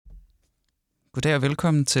Goddag og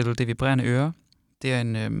velkommen til Det Vibrerende Øre. Det er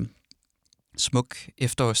en smuk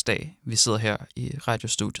efterårsdag. Vi sidder her i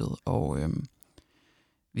radiostudiet, og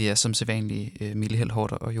vi er som sædvanlige Mille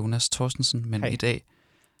Hårder og Jonas Thorstensen. Men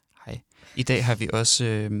i dag har vi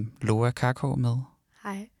også Loa Karkov med.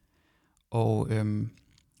 Hej. Og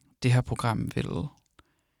det her program vil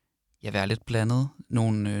være lidt blandet.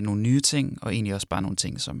 Nogle nye ting, og egentlig også bare nogle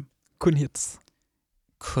ting som...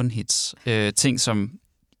 Kun hits. Ting som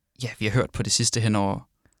vi har hørt på det sidste henover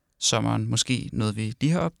sommeren. Måske noget, vi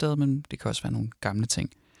lige har opdaget, men det kan også være nogle gamle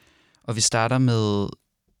ting. Og vi starter med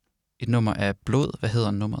et nummer af Blod. Hvad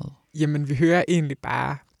hedder nummeret? Jamen, vi hører egentlig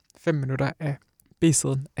bare 5 minutter af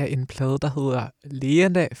B-siden af en plade, der hedder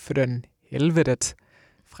Leende Från Helvetet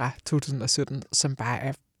fra 2017, som bare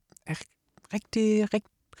er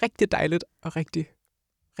rigtig dejligt og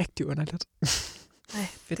rigtig underligt. Ej,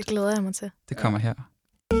 det glæder jeg mig til. Det kommer her.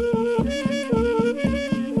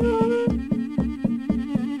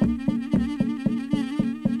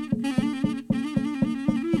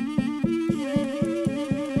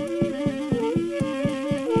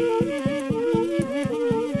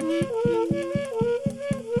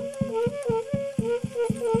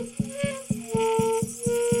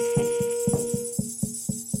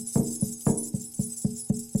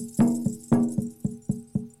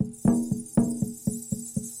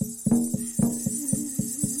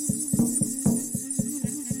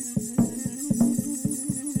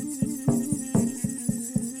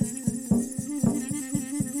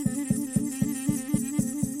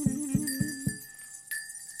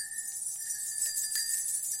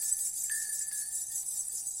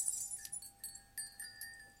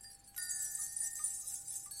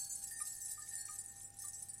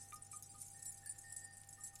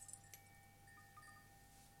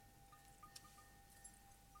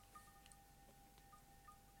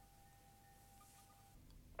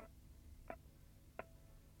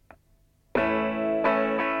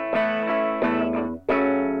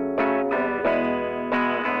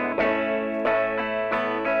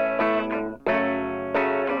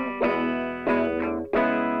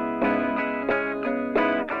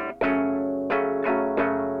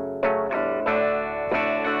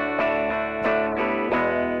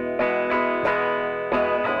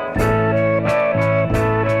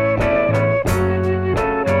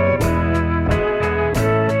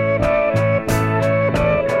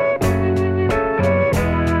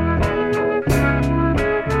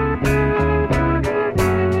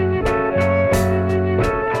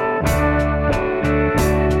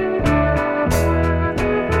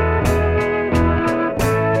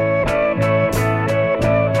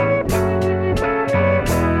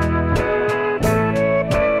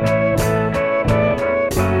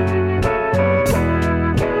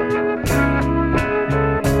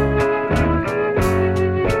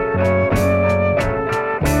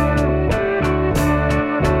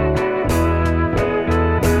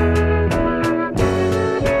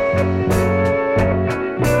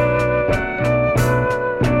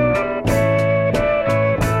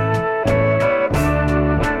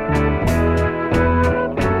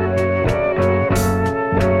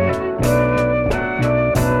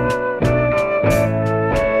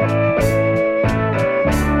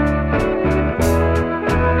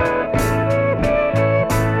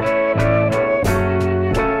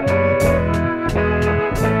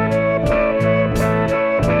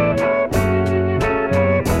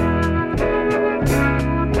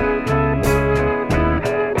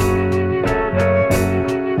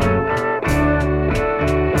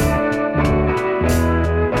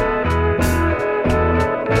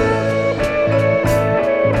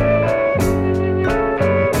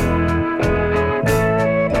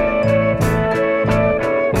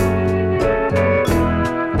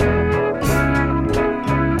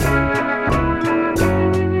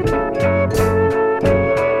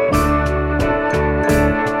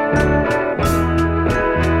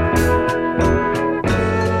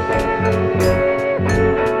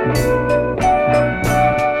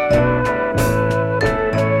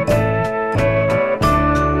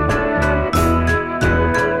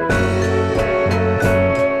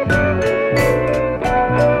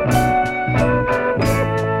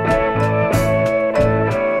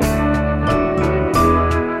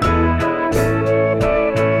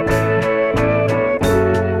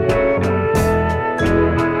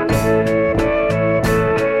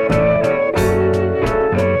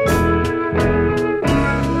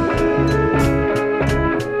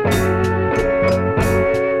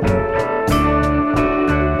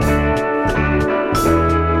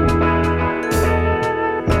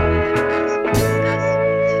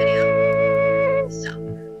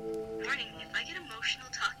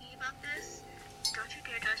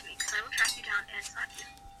 I will track you down and slap you.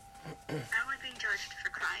 I don't like being judged for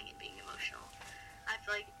crying and being emotional. I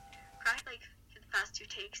feel like cried like for the past 2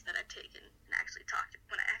 takes that I've taken and actually talked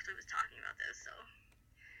when I actually was talking about this. So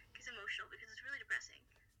it's emotional because it's really depressing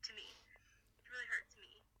to me. It really hurts me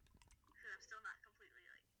because I'm still not completely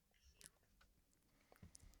like healed.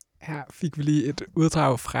 Her fik vi lige et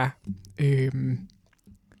uddrag fra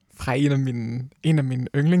fra en af mine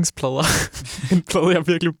yndlingsplader. En plade, jeg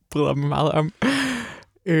virkelig bryder mig meget om.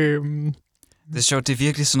 Det er sjovt, det er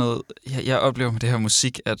virkelig sådan noget, jeg oplever med det her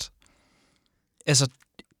musik, at altså,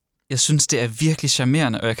 jeg synes, det er virkelig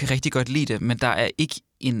charmerende, og jeg kan rigtig godt lide det, men der er ikke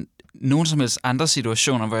nogen som helst andre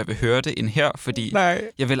situationer, hvor jeg vil høre det end her, fordi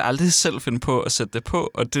jeg vil aldrig selv finde på at sætte det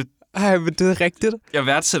på, og det... Ej, men det er rigtigt. Jeg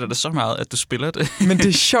værdsætter det så meget, at du spiller det. Men det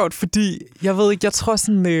er sjovt, fordi jeg ved ikke, jeg tror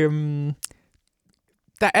sådan...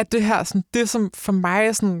 der er det her, sådan, det som for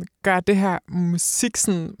mig sådan, gør det her musik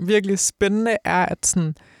sådan, virkelig spændende, er at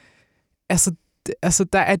sådan, altså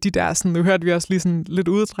der er de der, sådan, nu hørte vi også lige sådan lidt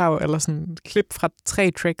uddrag, eller sådan klip fra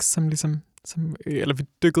 3 tracks, som ligesom, eller vi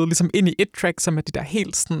dykkede ligesom ind i et track, som er de der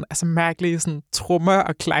helt sådan, altså mærkelige sådan, trommer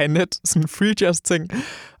og klarinet, sådan free jazz ting,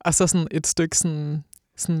 og så sådan et stykke sådan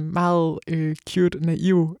meget cute,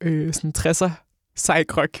 naiv, sådan 60'er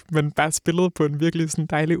psych-rock, men bare spillet på en virkelig sådan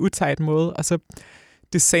dejlig, utight måde, og så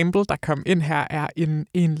det sample, der kom ind her, er en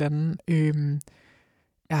eller anden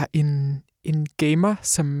er en gamer,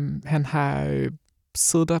 som han har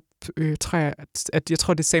siddet op, tror jeg, at jeg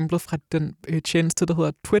tror, det er samlet fra den tjeneste, der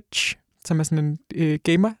hedder Twitch, som er sådan en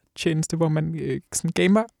gamer-tjeneste, hvor man sådan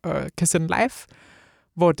gamer og kan sende live,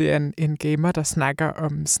 hvor det er en gamer, der snakker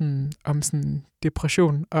om sådan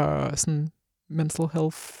depression og sådan mental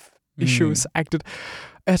health issues-agtigt.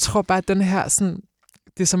 Og jeg tror bare, at den her sådan,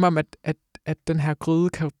 det er som om, at den her gryde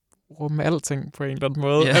kan rumme alting på en eller anden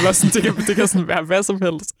måde. Yeah. Eller sådan, det kan sådan være hvad som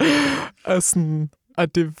helst.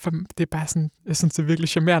 Og det er bare sådan, jeg synes, det er virkelig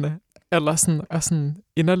charmerende. Eller sådan, og sådan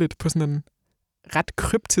inderligt på sådan en ret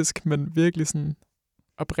kryptisk, men virkelig sådan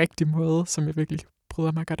oprigtig måde, som jeg virkelig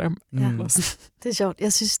bryder mig godt om. Ja. Det er sjovt.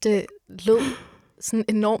 Jeg synes, det lød sådan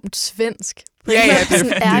enormt svensk. Ja,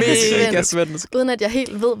 det er mega svensk. Uden at jeg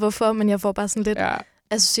helt ved, hvorfor, men jeg får bare sådan lidt... Ja.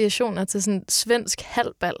 Associationer til sådan svensk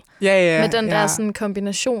halvbal. Ja, med den der sådan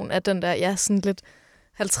kombination af den der, sådan lidt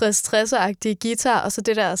 50-60'er-agtige guitar, og så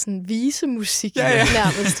det der sådan visemusik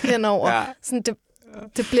nærmest henover. Ja. Sådan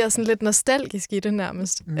det bliver sådan lidt nostalgisk i det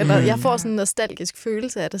nærmest. Eller jeg får sådan en nostalgisk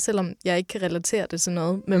følelse af det, selvom jeg ikke kan relatere det til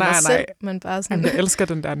noget med mig selv. Men bare sådan... Jeg elsker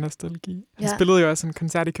den der nostalgi. Han spillede jo også en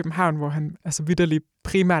koncert i København, hvor han altså vitterligt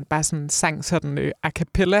primært bare sådan sang sådan a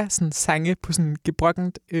cappella, sådan sange på sådan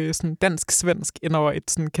gebrokkent sådan dansk-svensk ind over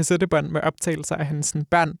et sådan kassettebånd med optagelser af hans sådan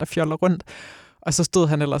børn, der fjoller rundt. Og så stod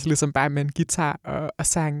han ellers ligesom bare med en guitar og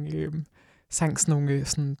sang sådan nogle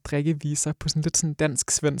sådan drikkeviser på sådan lidt sådan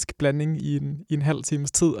dansk-svensk blanding i en halv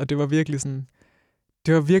times tid, og det var virkelig sådan,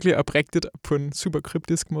 det var virkelig oprigtigt på en super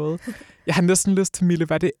kryptisk måde. Jeg har næsten lyst til, Mille,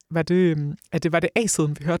 var det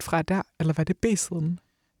A-siden, vi hørte fra der, eller var det B-siden?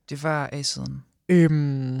 Det var A-siden.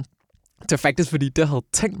 Det var faktisk, fordi det havde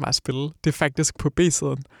tænkt mig at spille. Det er faktisk på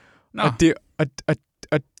B-siden. Og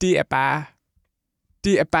det er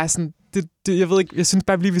bare sådan, jeg ved ikke, jeg synes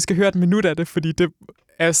bare lige, vi skal høre et minut af det, fordi det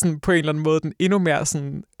er sådan på en eller anden måde den endnu mere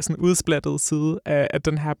sådan udsplattede side af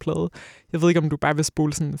den her plade. Jeg ved ikke, om du bare vil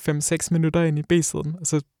spole sådan 5-6 minutter ind i B-siden, og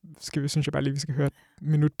så synes jeg bare lige, vi skal høre et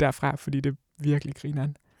minut derfra, fordi det virkelig griner.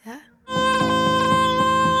 Ja.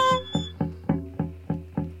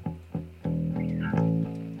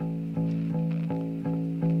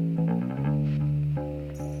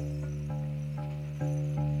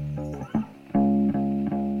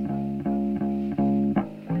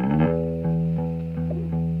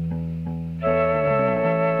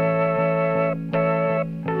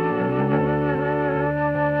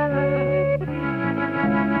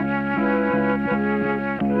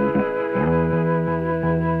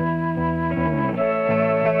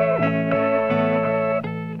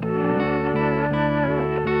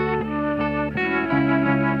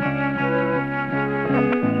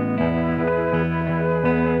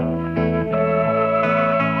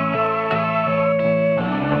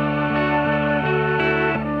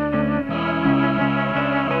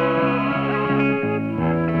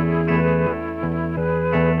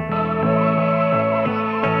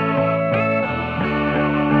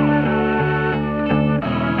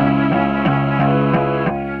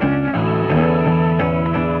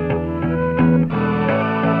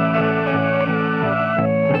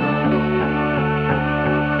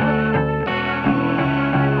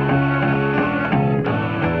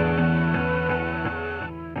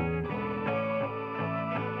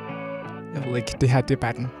 det her, det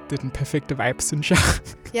er den perfekte vibe, synes jeg.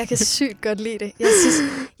 Jeg kan sygt godt lide det.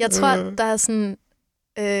 Jeg tror, der er sådan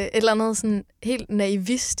et eller andet sådan helt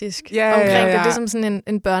naivistisk omkring det. Det er som sådan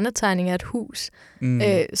en børnetegning af et hus,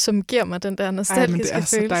 som giver mig den der nostalgiske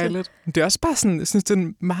følelse. Det er så dejligt. Det er også bare sådan, jeg synes, det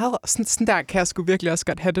er meget, sådan der kan jeg sgu virkelig også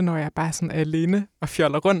godt have det, når jeg bare sådan er alene og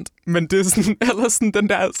fjoller rundt. Men det er sådan, eller sådan den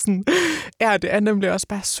der sådan, det er nemlig også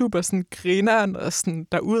bare super sådan grineren og sådan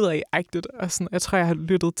derudad-agtigt. Og sådan, jeg tror, jeg har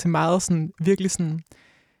lyttet til meget sådan virkelig sådan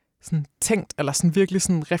tænkt, eller sådan virkelig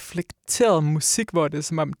sådan reflekteret musik, hvor det er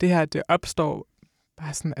som om det her, det opstår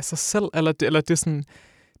bare sådan af sig selv, eller det sådan,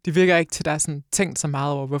 det virker ikke til, at der er sådan tænkt så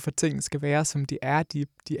meget over, hvorfor ting skal være, som de er. De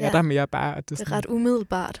er der mere bare. Og det er ret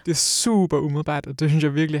umiddelbart. Det er super umiddelbart, og det synes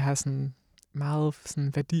jeg virkelig har sådan meget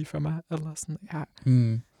sådan værdi for mig. Eller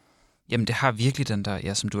sådan, Jamen, det har virkelig den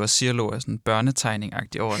der, som du også siger, Lo, sådan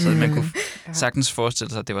børnetegning-agtig over, så man kunne sagtens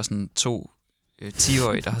forestille sig, at det var sådan 2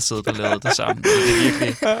 10-årige, der har siddet og lavet det sammen. Det er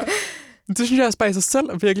virkelig... Det synes jeg også bare i sig selv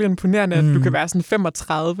er virkelig imponerende, at du kan være sådan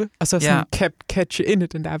 35, og så sådan catche ind i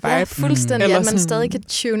den der vibe. Ja, fuldstændig. Eller at man stadig kan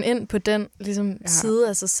tune ind på den ligesom, side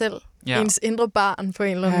af sig selv. Ens indre barn på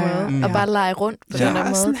en eller anden måde. Og bare lege rundt på den der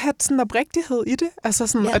måde. Sådan have sådan oprigtighed i det. Altså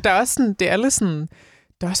sådan, og der er også sådan, det er alle sådan,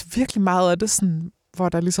 der er også virkelig meget af det, sådan, hvor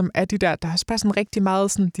der ligesom er der er også bare sådan rigtig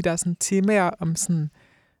meget sådan, de der sådan temaer om sådan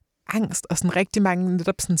angst, og sådan rigtig mange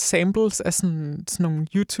netop sådan samples af sådan nogle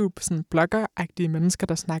YouTube sådan blogger-agtige mennesker,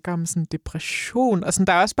 der snakker om sådan depression, og sådan,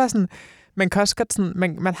 der er også bare sådan, man kan også godt sådan,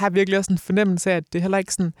 man har virkelig også en fornemmelse af, at det er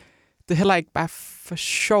heller ikke bare for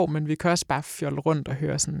sjov, men vi kan også bare fjolle rundt og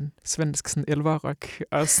høre sådan svensk sådan elverrock.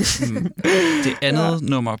 Og sådan. Det andet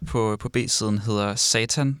nummer på B-siden hedder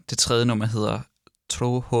Satan, det tredje nummer hedder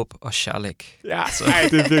Tro, Håb og Kärlek. Ja,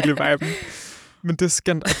 det er virkelig viben. Men det er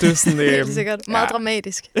skønt, og det er sådan... Helt sikkert. Meget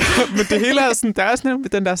dramatisk. Men det hele er sådan... Der er også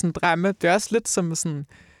nemlig den der sådan drama. Det er også lidt som sådan...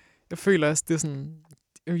 Jeg føler også, det er sådan...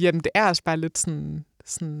 Jamen, det er også bare lidt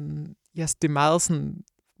sådan... Ja, det er meget sådan...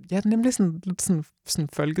 Ja, det er nemlig sådan lidt sådan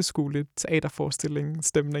folkeskole, teaterforestilling,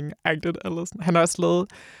 stemning-agtigt. Eller sådan. Han har også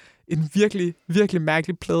lavet en virkelig, virkelig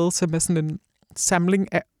mærkelig plade, som er sådan en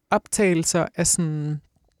samling af optagelser af sådan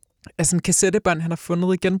kassettebånd, han har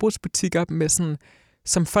fundet i genbrugsbutikker med sådan...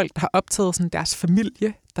 som folk har optaget sådan deres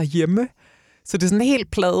familie derhjemme. Så det er sådan en hel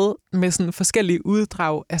plade med sådan forskellige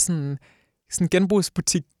uddrag af sådan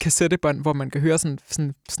genbrugsbutik kassettebånd, hvor man kan høre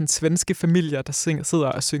sådan svenske familier, der sidder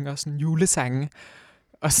og synger sådan julesange.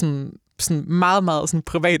 Og sådan meget, meget sådan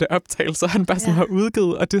private optagelser, han bare sådan har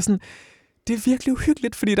udgivet. Og det er sådan, det er virkelig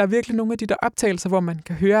uhyggeligt, fordi der er virkelig nogle af de der optagelser, hvor man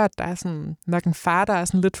kan høre, at der er sådan nok en far, der er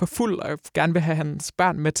sådan lidt for fuld, og gerne vil have hans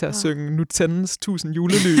børn med til at synge Nu tændes 1000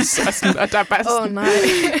 julelys. Og der er bare sådan,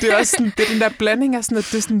 det er også sådan, det er den der blanding af sådan, at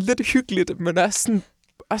det er sådan lidt hyggeligt, men også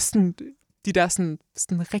sådan de der sådan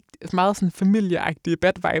rigtig meget sådan familieagtige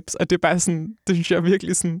bad vibes, og det er bare sådan, det synes jeg er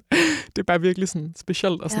virkelig sådan, det er bare virkelig sådan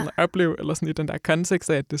specielt at sådan opleve, eller sådan i den der kontekst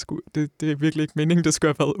af, at det er virkelig ikke meningen, det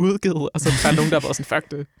skulle have været udgivet, og så er der nogen, der har været sådan,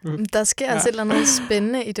 fuck det. Der sker altså et eller andet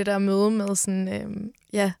spændende i det der møde med sådan,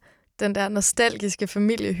 den der nostalgiske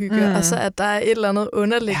familiehygge, og så at der er et eller andet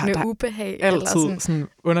underliggende ubehag. Altid eller sådan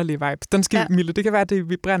underlig vibes. Den skal, Mille, det kan være Det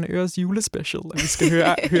Vibrerende Øres julespecial, at vi skal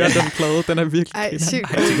høre den plade. Den er virkelig sygt.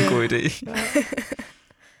 Det er en god idé. Ja.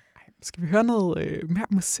 Skal vi høre noget mere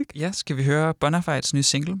musik? Ja, skal vi høre Bona Fides nye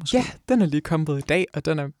single måske? Ja, den er lige kommet i dag, og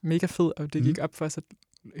den er mega fed, og det gik op for os, at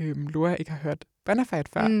Laura ikke har hørt Bona Fide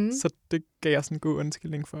før, så det gav jeg sådan en god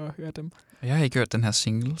undskyldning for at høre dem. Og jeg har ikke hørt den her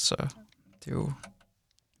single, så det er jo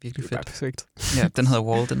virkelig fedt. Perfekt. Ja, den hedder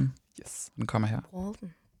Walden. Yes. Den kommer her.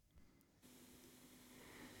 Walden.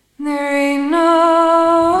 There ain't no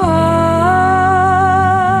heart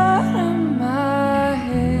in my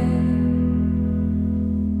head.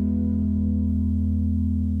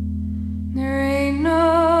 There ain't no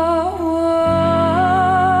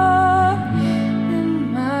walk in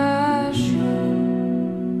my shoe.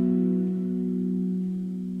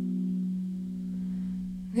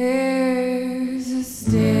 There's a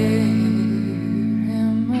stare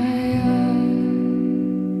in my eye,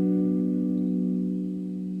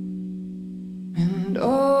 and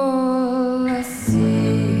all I see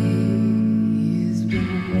is blue.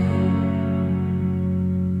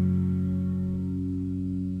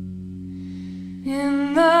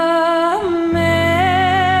 In the mirror,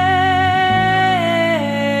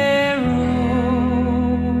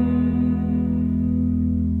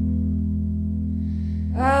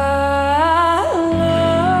 I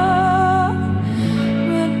look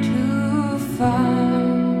but to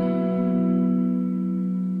find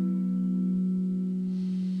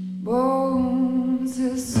bones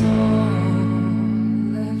is all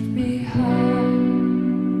left behind.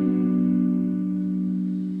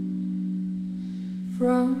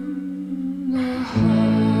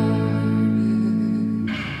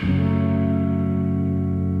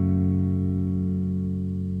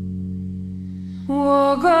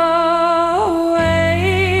 Walk away,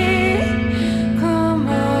 come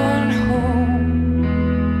on home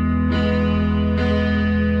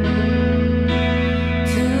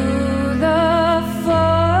to the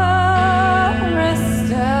forest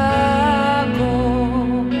I go,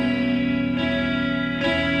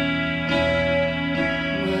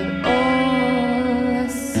 but all I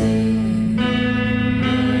see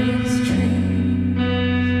is trees.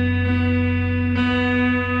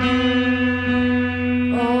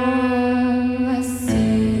 All I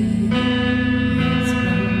see is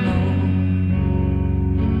alone.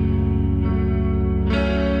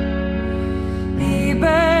 Be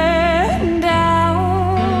burned down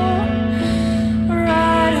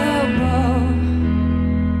right above.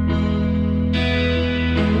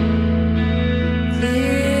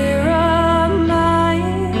 Clearer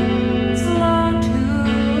minds long to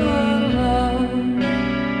love.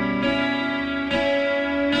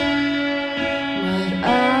 My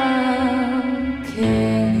I'll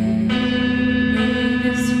carry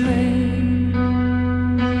this way,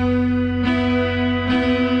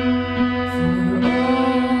 for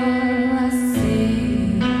all I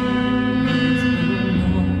see is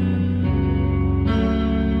alone.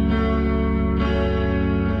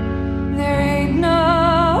 There ain't no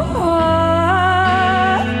one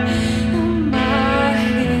in my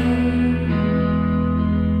head.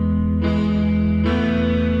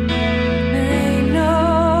 There ain't no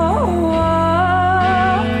one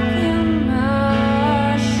in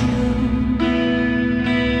my shoes.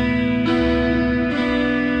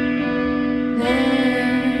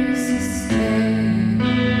 There's a stare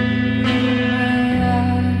in my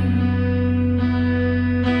eye,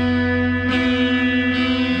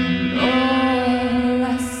 and all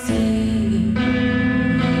I see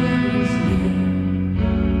is you.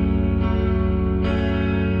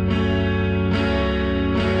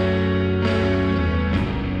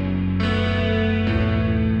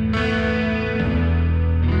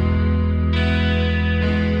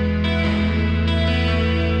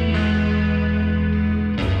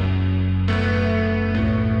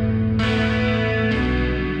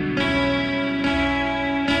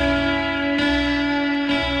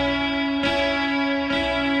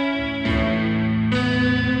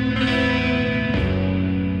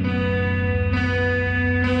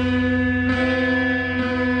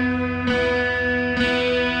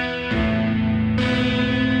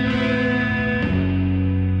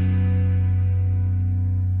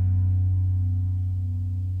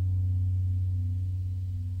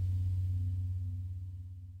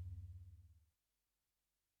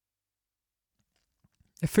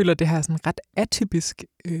 Jeg føler, det her er sådan ret atypisk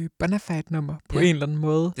Bona Fide-nummer på Ja. en eller anden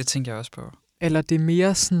måde. Det tænker jeg også på. Eller det er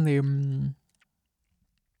mere sådan...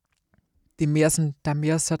 det er mere sådan, der er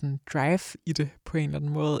mere sådan drive i det på en eller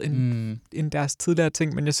anden måde, end deres tidligere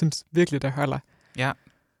ting, men jeg synes virkelig, det holder. Ja. Jeg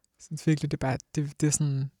synes virkelig, det er bare, det er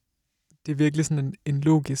sådan, det er virkelig sådan en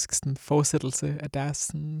logisk sådan fortsættelse af deres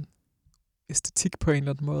sådan æstetik på en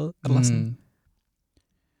eller anden måde. Eller sådan.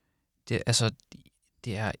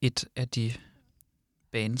 Det er et af de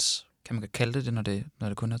bands, kan man kalde det, når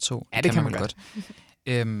det kun er to? Ja, det kan man vel godt.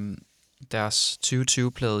 Deres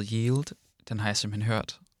 2020-plade Yield, den har jeg simpelthen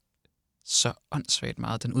hørt så åndssvagt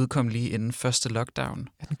meget. Den udkom lige inden første lockdown.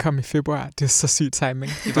 Ja, den kom i februar. Det er så sygt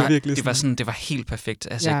timing. Det var helt perfekt.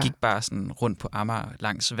 Altså, Jeg gik bare sådan rundt på Amager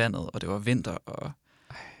langs vandet, og det var vinter og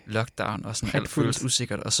lockdown, og sådan alt føles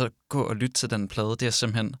usikkert. Og så gå og lytte til den plade, det er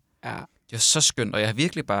simpelthen... Ja. Det var så skønt, og jeg har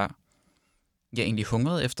virkelig bare... Jeg egentlig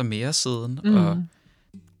hungret efter mere siden, og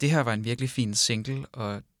det her var en virkelig fin single,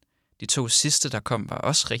 og de 2 sidste, der kom, var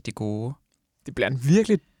også rigtig gode. Det bliver en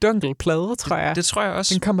virkelig dunkel plade, tror jeg. Det tror jeg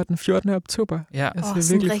også. Den kommer den 14. oktober. Ja.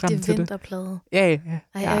 Sådan en rigtig vinterplade. Ja.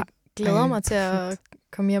 Jeg glæder mig til at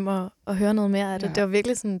komme hjem og høre noget mere af det. Det var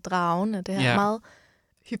virkelig sådan dragende, det her meget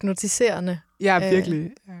hypnotiserende. Ja,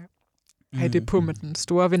 virkelig. Ej, det er på med den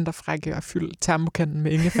store vinterfrække og fylde termokanden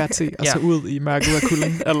med ingefær og så ud i mørket af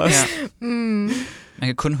kulden. Man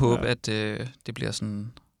kan kun håbe, at det bliver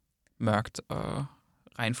sådan mørkt og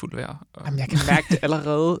regnfuldt vejr. Og... Jamen, jeg kan mærke det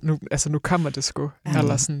allerede. Nu kommer det sgu.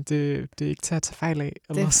 Eller sådan, det er ikke til at tage fejl af.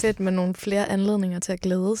 Eller det er fedt med nogle flere anledninger til at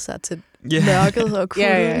glæde sig til mørket og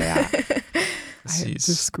kulden. Ja. Ej, det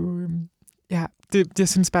er sgu... jeg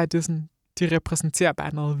synes bare, at det er sådan... De repræsenterer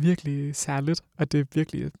bare noget virkelig særligt, og det er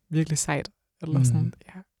virkelig, virkelig sejt. Eller sådan,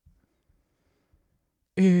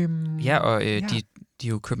 de er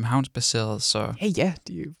jo københavnsbaseret, så... Ja,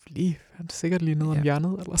 de er jo sikkert lige nede om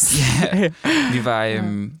hjørnet, eller sådan.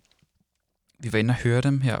 Vi var inde og høre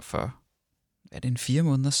dem her for er det en 4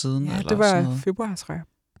 måneder siden? Ja, eller det var sådan noget? februar, tror jeg.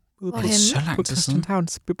 Ude Hvorhenne? Så lang på tid siden.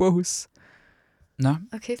 Christianshavns beboerhus. Nå,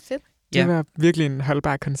 Okay, fedt. Det Ja. var virkelig en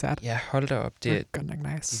holdbar koncert. ja, hold da op. Det var Det godt nok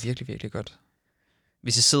er nice. virkelig, virkelig godt.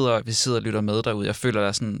 Hvis I sidder og lytter med derude, jeg føler, der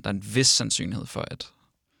er en vis sandsynlighed for, at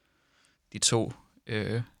de to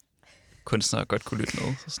kunstnere godt kunne lytte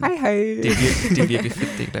med. Så sådan, Hej, hej. det er virkelig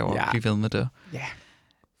fedt, det I laver. Ja. Bliv ved med det. Ja,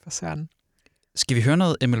 for søren. Skal vi høre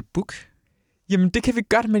noget Ml Buch? Jamen, det kan vi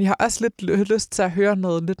godt, men jeg har også lidt lyst til at høre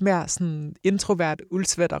noget lidt mere sådan introvert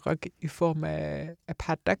uldsvætter-rock i form af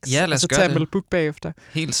Paradoks. Ja, lad os og så gøre tage det. Ml Buch bagefter.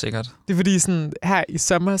 Helt sikkert. Det er fordi, sådan, her i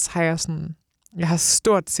sommer har jeg har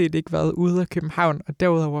stort set ikke været ude af København, og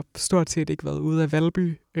derudover stort set ikke været ude af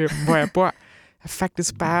Valby, hvor jeg bor. Jeg har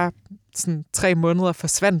faktisk bare sådan 3 måneder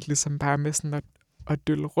forsvandt ligesom bare med sådan at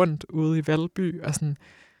dylle rundt ude i Valby og sådan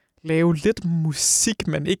lave lidt musik,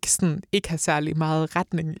 men ikke have særlig meget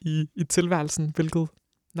retning i tilværelsen, hvilket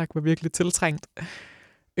nok var virkelig tiltrængt.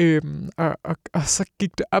 Og så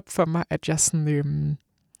gik det op for mig, at jeg sådan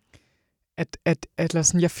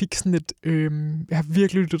jeg fik sådan et jeg har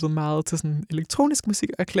virkelig lyttet meget til sådan elektronisk musik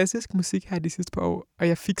og klassisk musik her de sidste par år, og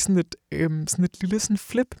jeg fik sådan et lille sådan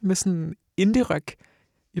flip med sådan indie rock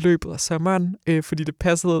i løbet af sommeren, fordi det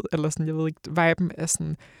passede, eller sådan, jeg ved ikke, viben af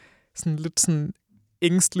sådan lidt sådan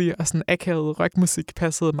ængstelig og sådan akavet rockmusik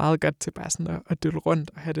passede meget godt til bare sådan at dylle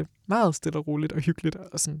rundt og have det meget stille og roligt og hyggeligt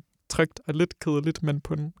og sådan trygt og lidt kedeligt, men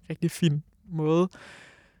på en rigtig fin måde.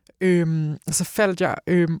 Og så faldt jeg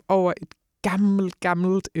over et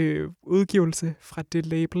gammelt udgivelse fra det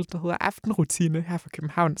label, der hedder Aftenrutine her fra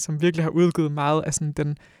København, som virkelig har udgivet meget af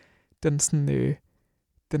sådan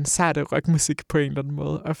den sarte rockmusik på en eller anden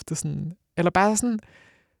måde. Ofte sådan, eller bare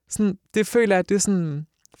sådan det føler jeg, det er sådan,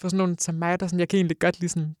 for sådan nogen som mig, der sådan, jeg kan egentlig godt lide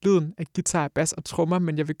sådan lyden af guitar, bass og trommer,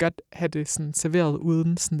 men jeg vil godt have det sådan serveret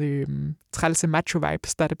uden sådan trælse macho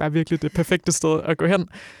vibes, der er det bare virkelig det perfekte sted at gå hen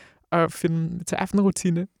og finde til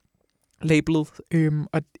Aftenrutine labelet.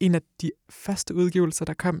 Og en af de første udgivelser,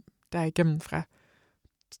 der kom derigennem fra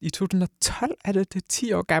i 2012, er det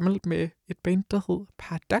 10 år gammelt, med et band, der hed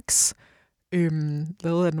Paradoks,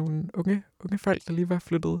 lavet af nogle unge folk, der lige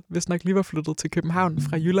var flyttet til København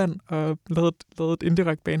fra Jylland og lavet et indie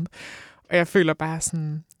rock band. Og jeg føler bare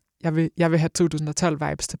sådan, jeg vil have 2012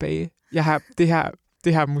 vibes tilbage. Jeg har det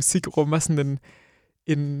her musik rummer sådan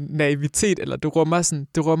en naivitet, eller det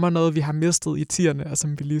rummer noget, vi har mistet i 10'erne, og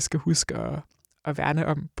som vi lige skal huske at værne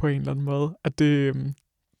om på en eller anden måde. Og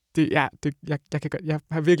jeg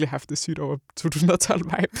har virkelig haft det sygt over 2012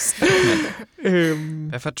 vibes.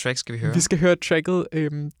 Hvad for et track skal vi høre? Vi skal høre tracket,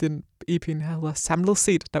 den EP'en her hedder Samlet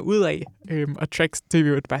set derudad. Og tracks, det er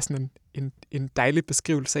jo bare sådan en dejlig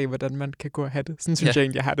beskrivelse af, hvordan man kan gå og have det. Sådan synes jeg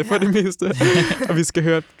egentlig, jeg har det for det meste. Og vi skal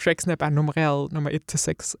høre, tracksene er bare nummereret nummer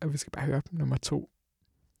 1-6, og vi skal bare høre nummer 2.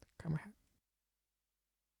 Kommer her.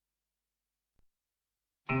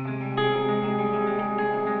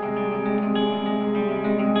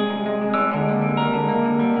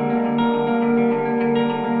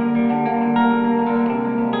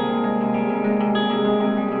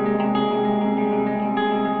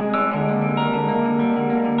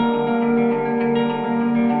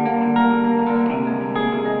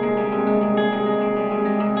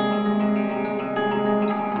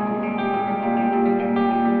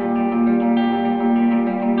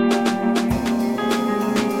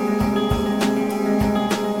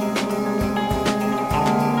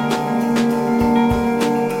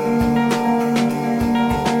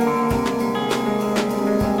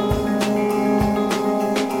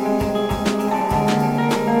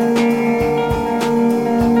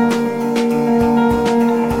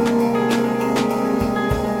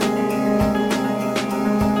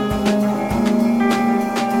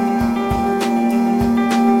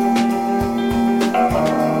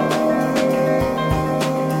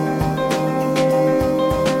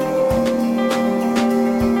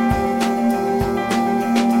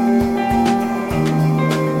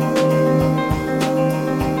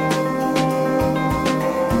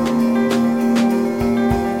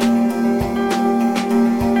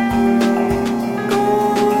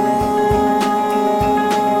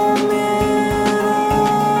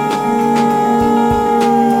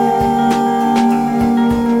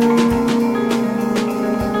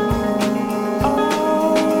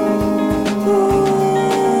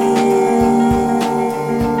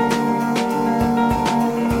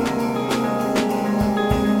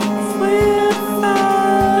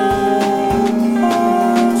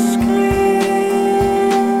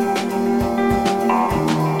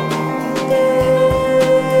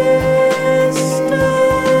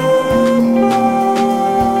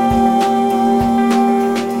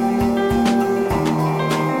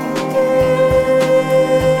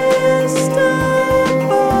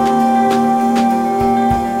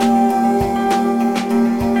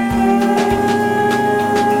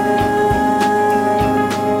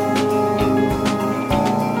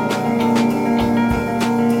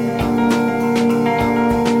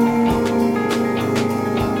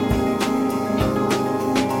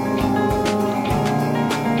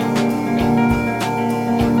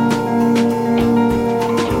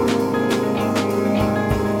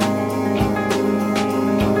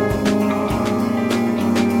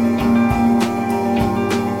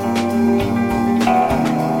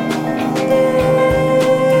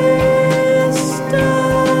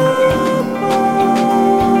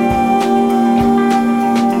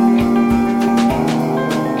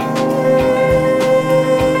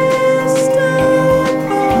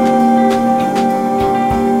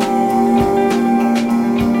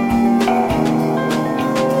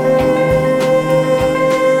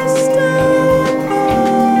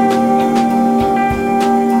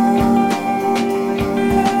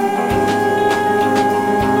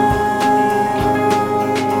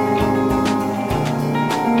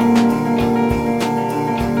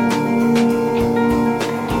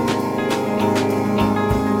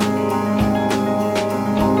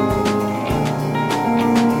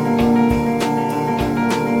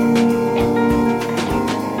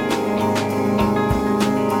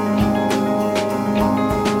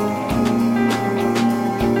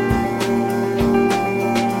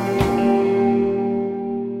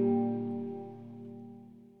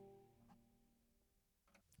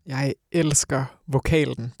 elsker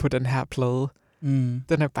vokalen på den her plade. Mm.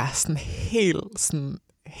 Den er bare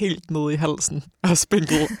helt nede i halsen og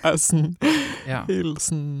spinkel og sådan helt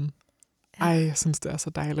sådan... Ej, jeg synes, det er så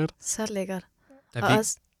dejligt. Så lækkert. Der er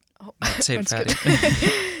også...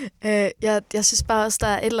 jeg synes bare også, der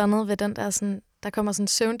er et eller andet ved den der sådan... Der kommer sådan en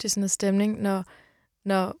søvndyssende stemning,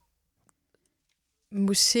 når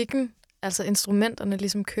musikken, altså instrumenterne,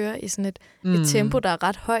 ligesom kører i sådan et tempo, der er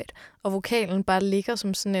ret højt, og vokalen bare ligger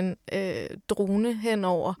som sådan en drone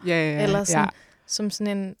henover. Eller sådan, som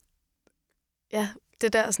sådan en... Ja,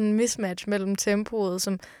 det der sådan mismatch mellem tempoet,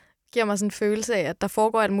 som giver mig sådan en følelse af, at der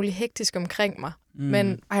foregår alt muligt hektisk omkring mig.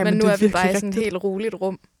 Men nu er vi bare i sådan et helt roligt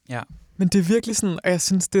rum. Ja. Men det er virkelig sådan, og jeg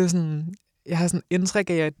synes, det er sådan... Jeg har sådan indtryk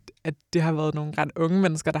af, at det har været nogle ret unge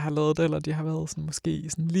mennesker, der har lavet det, eller de har været sådan, måske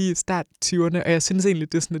sådan lige i start 20'erne, og jeg synes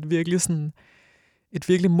egentlig, det er sådan et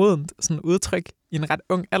virkelig modent sådan udtryk i en ret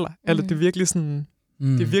ung alder. Eller det er virkelig sådan,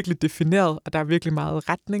 det er virkelig defineret, og der er virkelig meget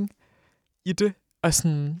retning i det,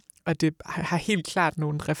 og det har helt klart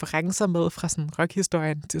nogle referencer med fra sådan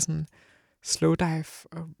rockhistorien til sådan Slowdive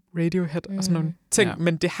og Radiohead og sådan nogle ting,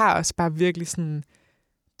 men det har også bare virkelig sådan,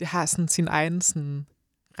 det har sådan sin egen sådan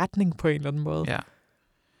retning på en eller anden måde. Ja.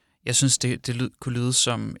 Jeg synes, det kunne lyde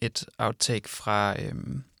som et outtake fra...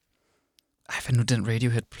 hvad nu den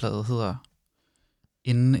Radiohead-plade hedder?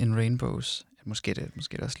 Inden in Rainbows. Måske er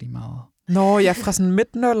det også lige meget... Nå, ja, fra sådan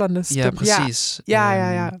midt-nullerne. Ja, præcis.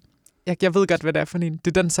 Ja. Jeg ved godt, hvad det er for en.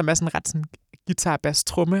 Det er den, som er sådan ret sådan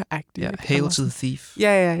guitar-bass-tromme-agtig. Ja, Hail to the Thief.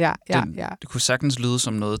 Ja. Det kunne sagtens lyde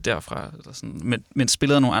som noget derfra. Eller sådan, men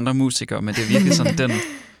spillet af nogle andre musikere, men det er virkelig sådan den...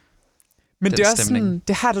 Men det er også sådan,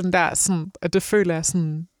 det har den der sådan, og det føler jeg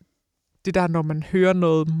sådan, det der, når man hører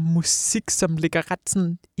noget musik, som ligger ret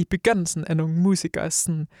sådan i begyndelsen af nogle musikers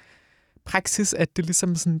sådan praksis, at det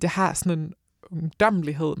ligesom sådan, det har sådan en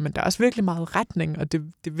ungdommelighed, men der er også virkelig meget retning, og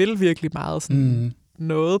det vil virkelig meget sådan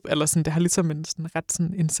noget, eller sådan, det har ligesom en sådan ret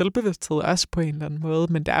sådan en selvbevidsthed også på en eller anden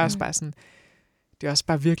måde, men det er også bare sådan, det er også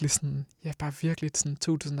bare virkelig sådan, bare virkelig sådan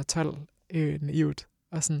 2012 naivt,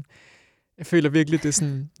 og sådan, jeg føler virkelig, det er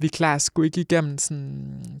sådan, vi klarer sgu ikke igennem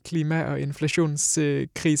sådan klima- og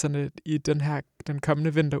inflationskriserne i den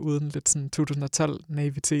kommende vinter uden lidt sådan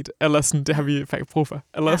 2012-naivitet. Eller sådan, det har vi faktisk brug for.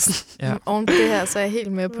 Eller sådan. Oven på det her, så er jeg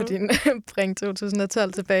helt med på din bring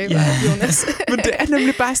 2012 tilbage, Jonas. Men det er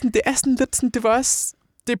nemlig bare sådan, det er sådan lidt sådan, det var også,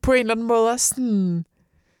 det er på en eller anden måde også sådan,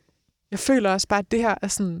 jeg føler også bare, at det her er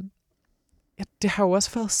sådan, det har jo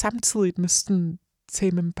også været samtidigt med sådan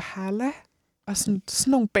Tame Impala, og sådan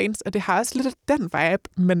nogle bands, og det har også lidt af den vibe,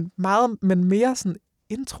 men mere sådan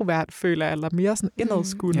introvert, føler jeg, eller mere sådan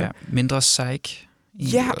indadskuende. Ja, mindre psych.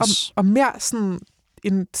 Ja, og mere sådan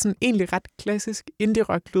en sådan egentlig ret klassisk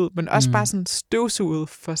indie-rock-lyd, men også bare sådan støvsuget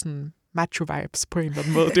for sådan macho-vibes på en eller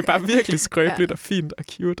anden måde. Det er bare virkelig skrøbeligt og fint og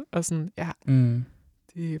cute, og sådan,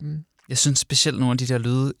 Jeg synes specielt nogle af de der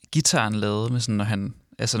lyde, gitaren lavede, med sådan,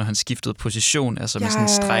 når han skiftede position, altså med sådan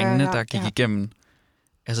strengene, der gik igennem.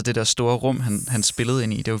 Altså det der store rum, han spillede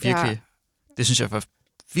ind i, det var virkelig, det synes jeg var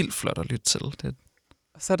vildt flot at lytte til. Det.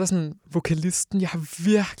 Og så er der sådan vokalisten, jeg har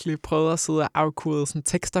virkelig prøvet at sidde og afkode sådan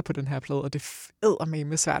tekster på den her plade, og det er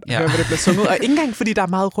med svært at høre, hvad det bliver sunget. Og ikke engang fordi der er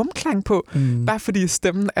meget rumklang på, bare fordi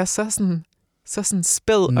stemmen er så sådan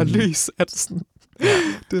spæd og lys, at sådan,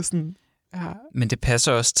 det er sådan... Ja. Men det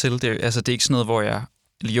passer også til, det er ikke sådan noget, hvor jeg...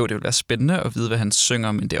 Jo, det vil være spændende at vide, hvad han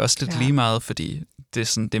synger, men det er også lidt lige meget, fordi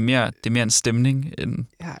det er mere en stemning end...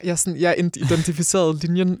 Ja, jeg identificerede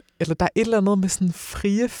linjen, eller der er et eller andet med sådan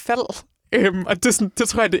frie fald, og det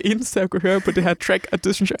tror jeg er det eneste, jeg kunne høre på det her track, og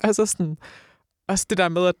det synes jeg altså sådan... Også det der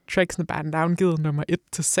med, at tracksene bare er navngivet nummer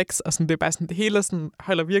 1-6, og sådan, det er bare sådan, det hele sådan,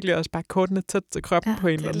 holder virkelig også bare kortene tæt til kroppen på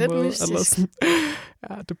en eller anden måde. Eller sådan.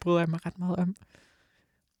 Ja, det bryder jeg mig ret meget om.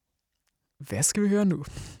 Hvad skal vi høre nu?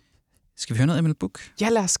 Skal vi høre noget Ml Buch? Ja,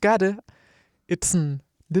 lad os gøre det. Et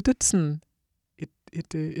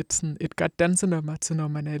godt dansenummer til, når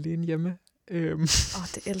man er alene hjemme.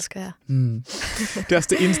 Det elsker jeg. Det er også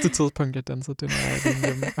det eneste tidspunkt, jeg danser, det når jeg er alene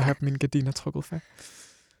hjemme og har mine gardiner trukket for.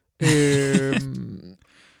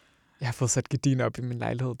 Jeg har fået sat gardiner op i min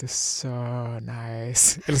lejlighed. Det er så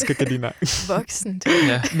nice. Jeg elsker gardiner. Voksen.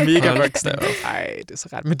 Ja, mega voksen. Ej, det er så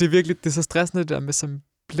ret. Men det er virkelig, det er så stressende det der med som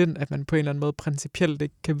blind, at man på en eller anden måde principielt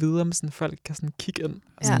ikke kan vide, om sådan folk kan sådan kigge ind.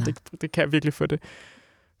 Altså, det kan jeg virkelig få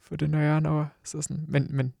det nøjeren over. Så sådan.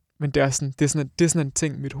 Men det er sådan, det er sådan en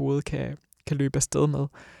ting, mit hoved kan løbe afsted med.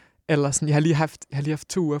 Eller sådan, jeg har lige haft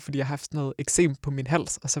 2 uger, fordi jeg har haft sådan noget eksem på min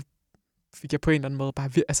hals, og så fik jeg på en eller anden måde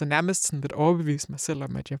bare nærmest sådan lidt overbevist mig selv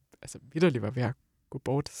om, at jeg vitterligt var ved at gå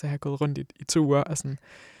bort, så jeg har gået rundt i 2 uger og sådan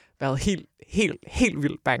været helt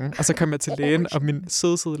vildt bange. Og så kom jeg til lægen, og min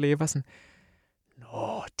søde læge var sådan, nå,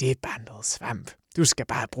 det er bare noget svamp. Du skal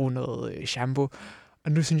bare bruge noget shampoo.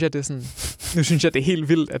 Og nu synes jeg, det er helt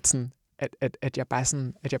vildt, at sådan, at jeg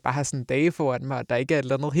bare har sådan dage foran mig, og der ikke er et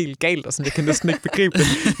eller andet helt galt, og sådan, jeg kan næsten ikke begribe det.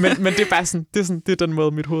 Men det er bare sådan, det er den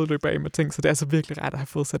måde, mit hoved løber af med ting, så det er så virkelig rart at have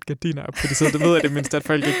fået sat gardiner op, fordi så det ved jeg det mindst, at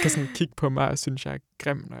folk ikke kan sådan kigge på mig og synes, jeg er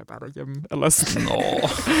grim, når jeg bare er derhjemme. Eller sådan.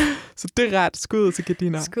 Så det er rart. Skud til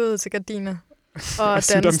gardiner. Skud til gardiner. Og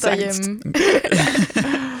dans derhjemme.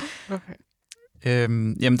 Okay.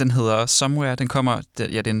 Jamen, den hedder Somewhere. Den kommer,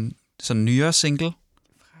 det er en sådan nyere single.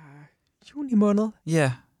 Fra juni måned.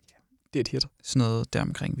 Ja. Det er et hit. Sådan noget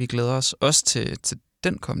deromkring. Vi glæder os også til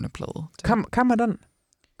den kommende plade.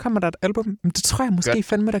 Kommer der et album? Det tror jeg måske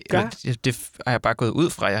fandme, der gør. Det er jeg bare gået ud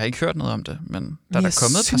fra. Jeg har ikke hørt noget om det, men der er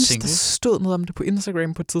kommet et par singles. Der stod noget om det på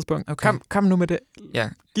Instagram på et tidspunkt. Okay. Kom nu med det. Ja.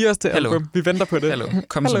 Giv os det album. Vi venter på det. Hallo.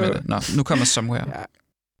 Kom så med det. Nå, nu kommer Somewhere. Ja.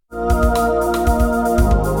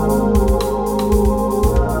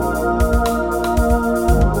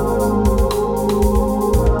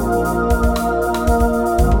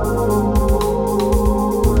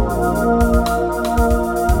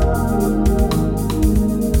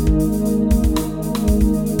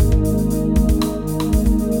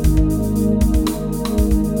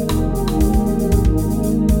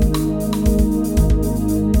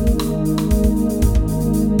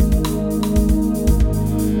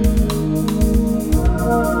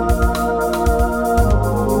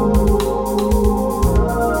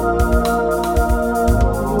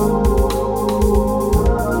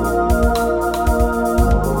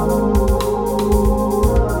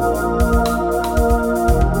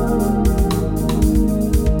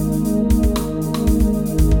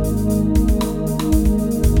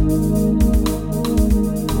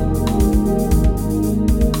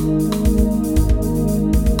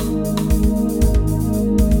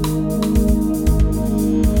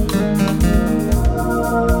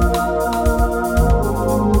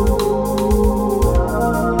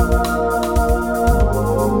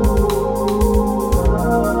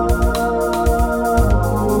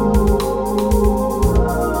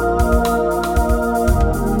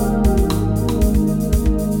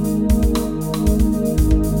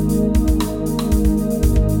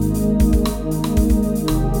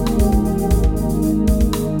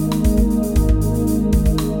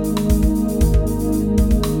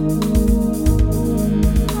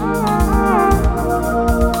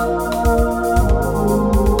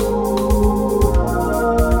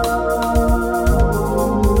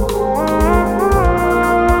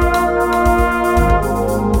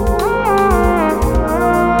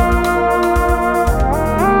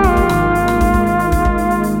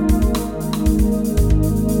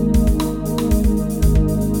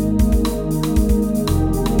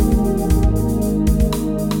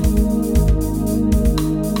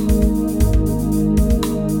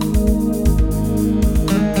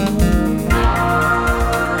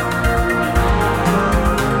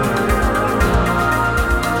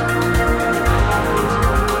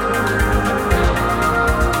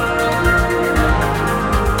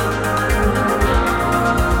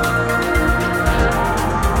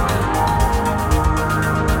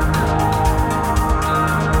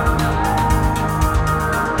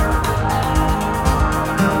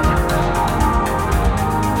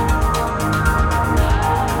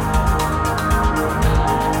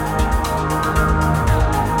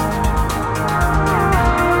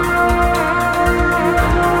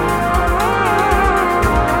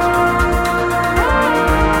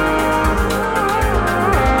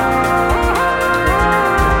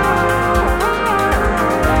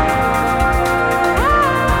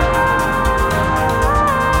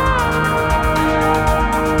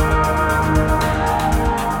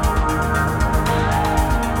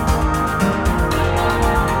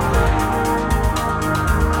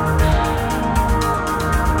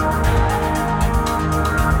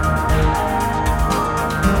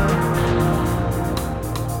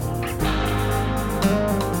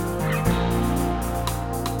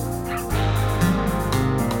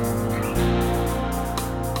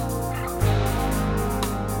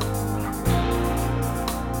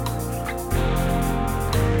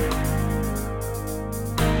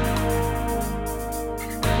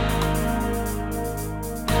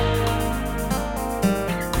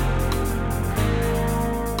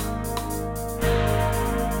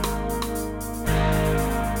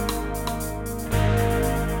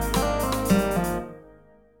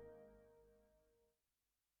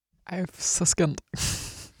 Ej, så skønt.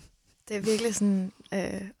 Det er virkelig sådan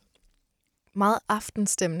meget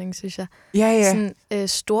aftenstemning, synes jeg. Ja. Sådan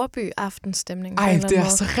storby-aftenstemning. Ej, det er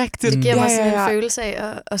så rigtigt. Det giver mig sådan en følelse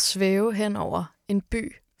af at svæve hen over en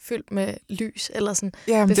by, fyldt med lys, eller sådan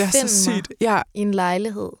Jamen, det er så befinde mig sygt. Ja. i en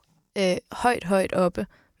lejlighed, højt oppe,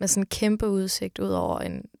 med sådan en kæmpe udsigt ud over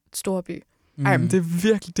en stor by. Ej, men det er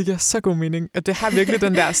virkelig, det giver så god mening. Og det har virkelig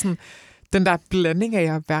den der sådan, den der blanding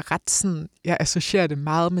af at være ret sådan, jeg associerer det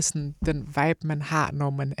meget med sådan den vibe, man har, når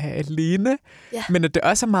man er alene. Ja. Men at det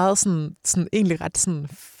også er meget sådan egentlig ret sådan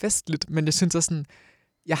festligt. Men jeg synes også sådan,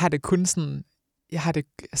 jeg har det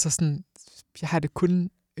kun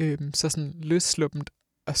så sådan løssluppent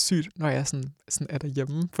og sygt, når jeg sådan er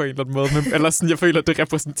derhjemme på en eller anden måde. Men, eller sådan, jeg føler, at det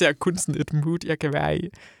repræsenterer kun sådan et mood, jeg kan være i.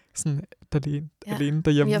 Sådan alene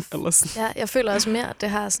derhjemme. Eller sådan. Jeg føler også mere, at det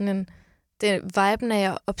har sådan en... Det viben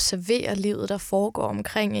af at observere livet, der foregår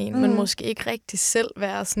omkring en, men måske ikke rigtig selv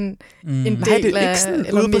være sådan en del af... Nej, det er ikke sådan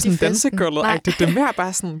eller ude på sådan en dansegulv. Det er mere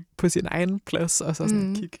bare sådan på sin egen plads, og så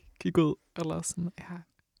sådan kigge ud. Eller sådan, ja.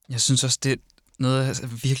 Jeg synes også, det er noget, jeg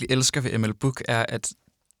virkelig elsker ved Ml Buch, er, at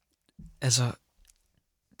altså,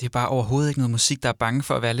 det er bare overhovedet ikke noget musik, der er bange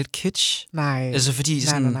for at være lidt kitsch. Nej. Altså, fordi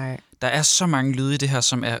sådan, der er så mange lyde i det her,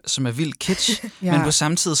 som er vildt kitsch, men på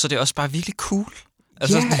samme tid, så er det også bare virkelig cool.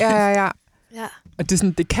 Altså, Ja. Og det,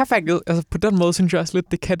 sådan, det kan faktisk, altså på den måde synes jeg også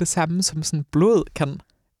lidt, det kan det samme, som sådan Blod kan.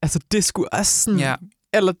 Altså det skulle også sådan,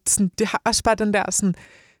 eller sådan, det har også bare den der sådan,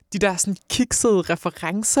 de der sådan kiksede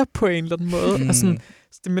referencer på en eller anden måde. Og sådan,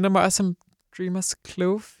 det minder mig også om Dreamers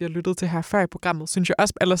Clove, jeg lyttede til her før i programmet, synes jeg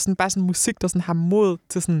også, eller sådan bare sådan musik, der sådan har mod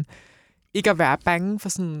til sådan, ikke at være bange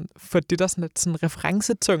for det, der sådan er sådan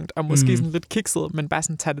referencetungt, og måske sådan lidt kikset, men bare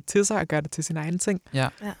sådan tage det til sig og gøre det til sin egen ting. Ja.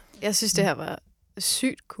 Jeg synes, det her var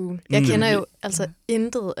sygt cool. Jeg kender jo altså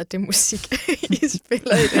intet af det musik, I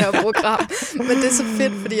spiller i det her program. Men det er så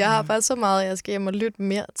fedt, fordi jeg har bare så meget, jeg skal hjem og lytte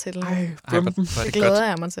mere til. Det glæder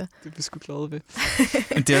jeg mig til. Det er vi sgu glade ved.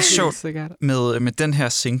 Men det er sjovt med den her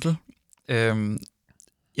single.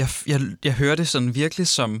 Jeg hører det sådan virkelig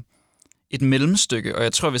som et mellemstykke, og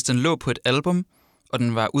jeg tror, hvis den lå på et album, og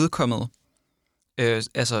den var udkommet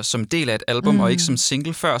altså som del af et album, og ikke som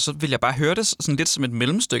single før, så vil jeg bare høre det sådan lidt som et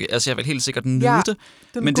mellemstykke. Altså, jeg vil helt sikkert nyde det.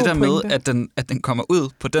 Men det der med, at den kommer ud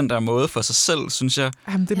på den der måde for sig selv, synes jeg,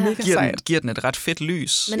 giver den et ret fedt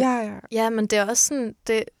lys. Men, men det er også sådan,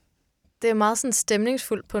 det er meget sådan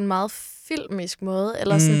stemningsfuldt på en meget filmisk måde,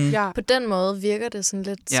 eller sådan, på den måde virker det sådan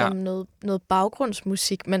lidt som noget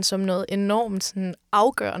baggrundsmusik, men som noget enormt sådan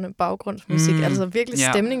afgørende baggrundsmusik, altså virkelig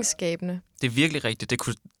stemningsskabende. Det er virkelig rigtigt. Det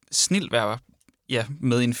kunne snilt være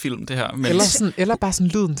med i en film, det her. Men... Eller bare sådan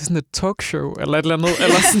lyden til sådan et talkshow, eller et eller andet.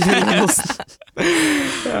 Eller sådan et eller andet.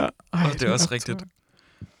 Og det er også rigtigt.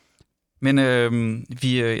 Men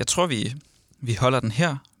jeg tror, vi holder den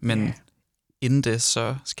her, men inden det,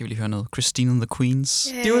 så skal vi lige høre noget Christine and the Queens.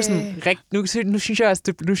 Det er jo sådan, nu synes jeg også,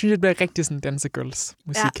 det bliver rigtig sådan dansegirls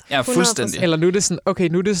musik. Ja, fuldstændig. Eller nu er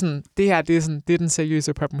det sådan, det her, det er den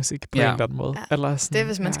seriøse popmusik på en eller anden måde. Eller sådan, det er,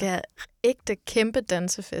 hvis man skal have ægte kæmpe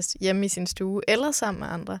dansefest hjemme i sin stue, eller sammen med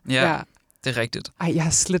andre. Ja, det er rigtigt. Ej, jeg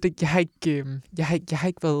har slet ikke, jeg har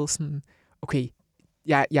ikke været sådan,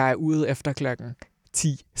 jeg er ude efter klokken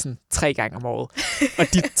 10, sådan 3 gange om året. Og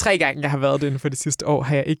de 3 gange, jeg har været det inden for det sidste år,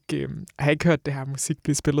 har jeg ikke hørt det her musik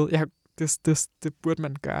blive spillet. Det burde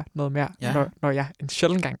man gøre noget mere, når jeg en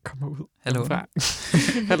sjældent gang kommer ud.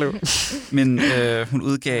 Hallo. Men hun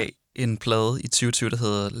udgav en plade i 2020, der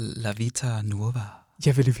hedder La Vita Nouva.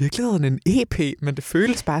 Jeg ville i virkeligheden en EP, men det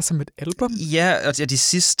føles bare som et album. Ja, og de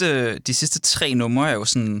sidste 3 numre er jo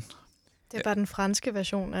sådan... Det er bare den franske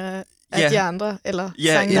version af de andre, eller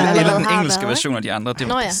eller den engelske version af de andre. Det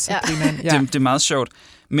er meget sjovt.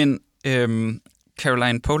 Men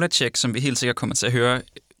Caroline Polacek, som vi helt sikkert kommer til at høre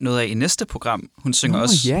noget af i næste program, hun synger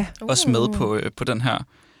også med på den her,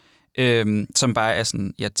 som bare er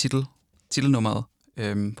sådan, titelnummeret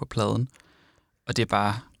på pladen. Og det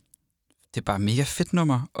er bare mega fedt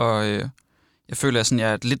nummer, og jeg føler, at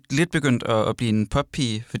jeg er lidt begyndt at blive en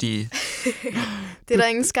poppige, fordi... det er der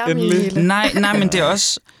ingen skam i hele. Nej, men det er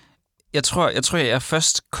også... Jeg tror, jeg er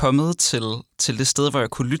først kommet til det sted, hvor jeg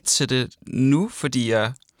kunne lytte til det nu, fordi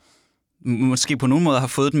jeg måske på nogen måde har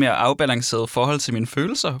fået et mere afbalanceret forhold til mine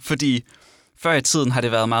følelser. Fordi før i tiden har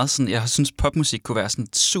det været meget sådan, jeg synes popmusik kunne være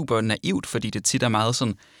sådan super naivt, fordi det tit er meget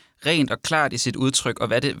sådan rent og klart i sit udtryk, og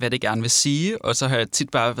hvad det gerne vil sige. Og så har jeg tit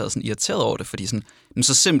bare været sådan irriteret over det, fordi sådan, men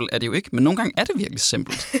så simpelt er det jo ikke, men nogle gange er det virkelig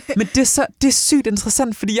simpelt. Men det er sygt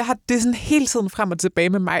interessant, fordi det er sådan hele tiden frem og tilbage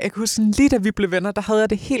med mig. Jeg kan huske sådan, lige da vi blev venner, der havde jeg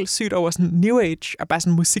det helt sygt over sådan New Age, og bare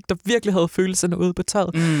sådan musik, der virkelig havde følelserne ude på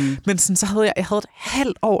tøjet. Men sådan, så havde jeg havde et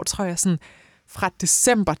halvt år, tror jeg, sådan fra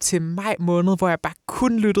december til maj måned, hvor jeg bare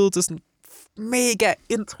kun lyttede til sådan mega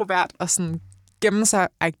introvert og sådan gemme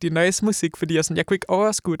sig-agtig noise-musik, fordi jeg kunne ikke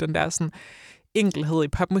overskue den der sådan enkelhed i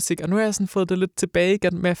popmusik, og nu har jeg sådan fået det lidt tilbage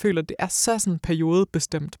igen, men jeg føler, at det er så sådan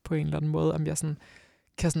periodebestemt på en eller anden måde, om jeg sådan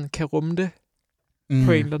kan rumme det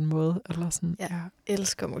på en eller anden måde. Eller sådan, Jeg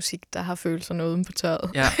elsker musik, der har følelserne uden på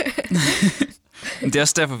tøjet. Ja. Det er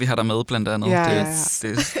også derfor, vi har dig med, blandt andet. Ja, det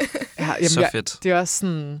er så fedt. Det er også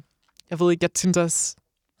sådan, jeg ved ikke, jeg synes også,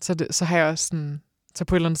 så har jeg også sådan, så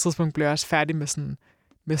på et eller andet tidspunkt bliver jeg også færdig med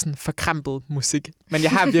sådan forkrampet musik. Men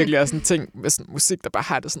jeg har virkelig også en ting med sådan musik, der bare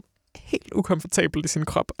har det sådan helt ukomfortabelt i sin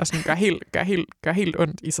krop, og sådan gør helt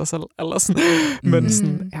ondt i sig selv. Eller sådan. Men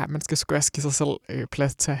sådan, man skal sgu også give sig selv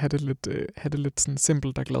plads til at have det lidt sådan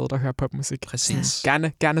simpelt og glad at høre popmusik. Præcis.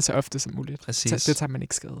 Gerne så ofte som muligt. Præcis. Det tager man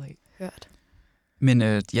ikke skade af. Hørt.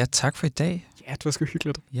 Men tak for i dag. Ja, det var sgu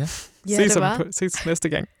hyggeligt. Ja. Ses næste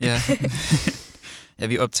gang. Ja. Ja,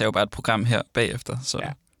 vi optager jo bare et program her bagefter,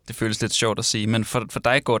 så det føles lidt sjovt at sige. Men for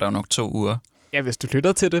dig går der jo nok 2 uger. Ja, hvis du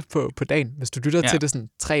lytter til det på dagen, hvis du lytter til det sådan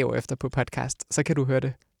 3 år efter på podcast, så kan du høre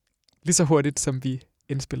det lige så hurtigt, som vi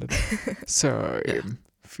indspiller det. Så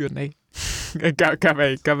fyr den af.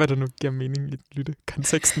 Gør, hvad der nu giver mening i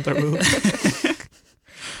lyttekonteksten derude.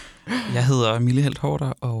 Jeg hedder Ml Buch,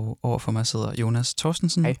 og overfor mig sidder Jonas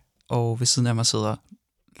Thorstensen. Hej. Og ved siden af mig sidder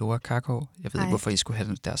Laura Karkov. Jeg ved ikke, hvorfor I skulle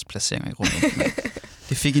have deres placeringer i rummet. Men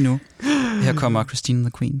det fik I nu. Her kommer Christine and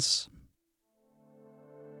the Queens.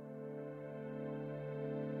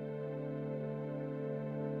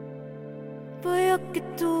 Voglio che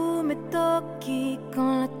tu mi tocchi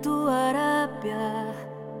con la tua rabbia.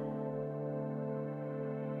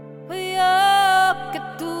 Voglio che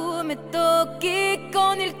tu mi tocchi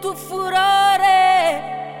con il tuo furore.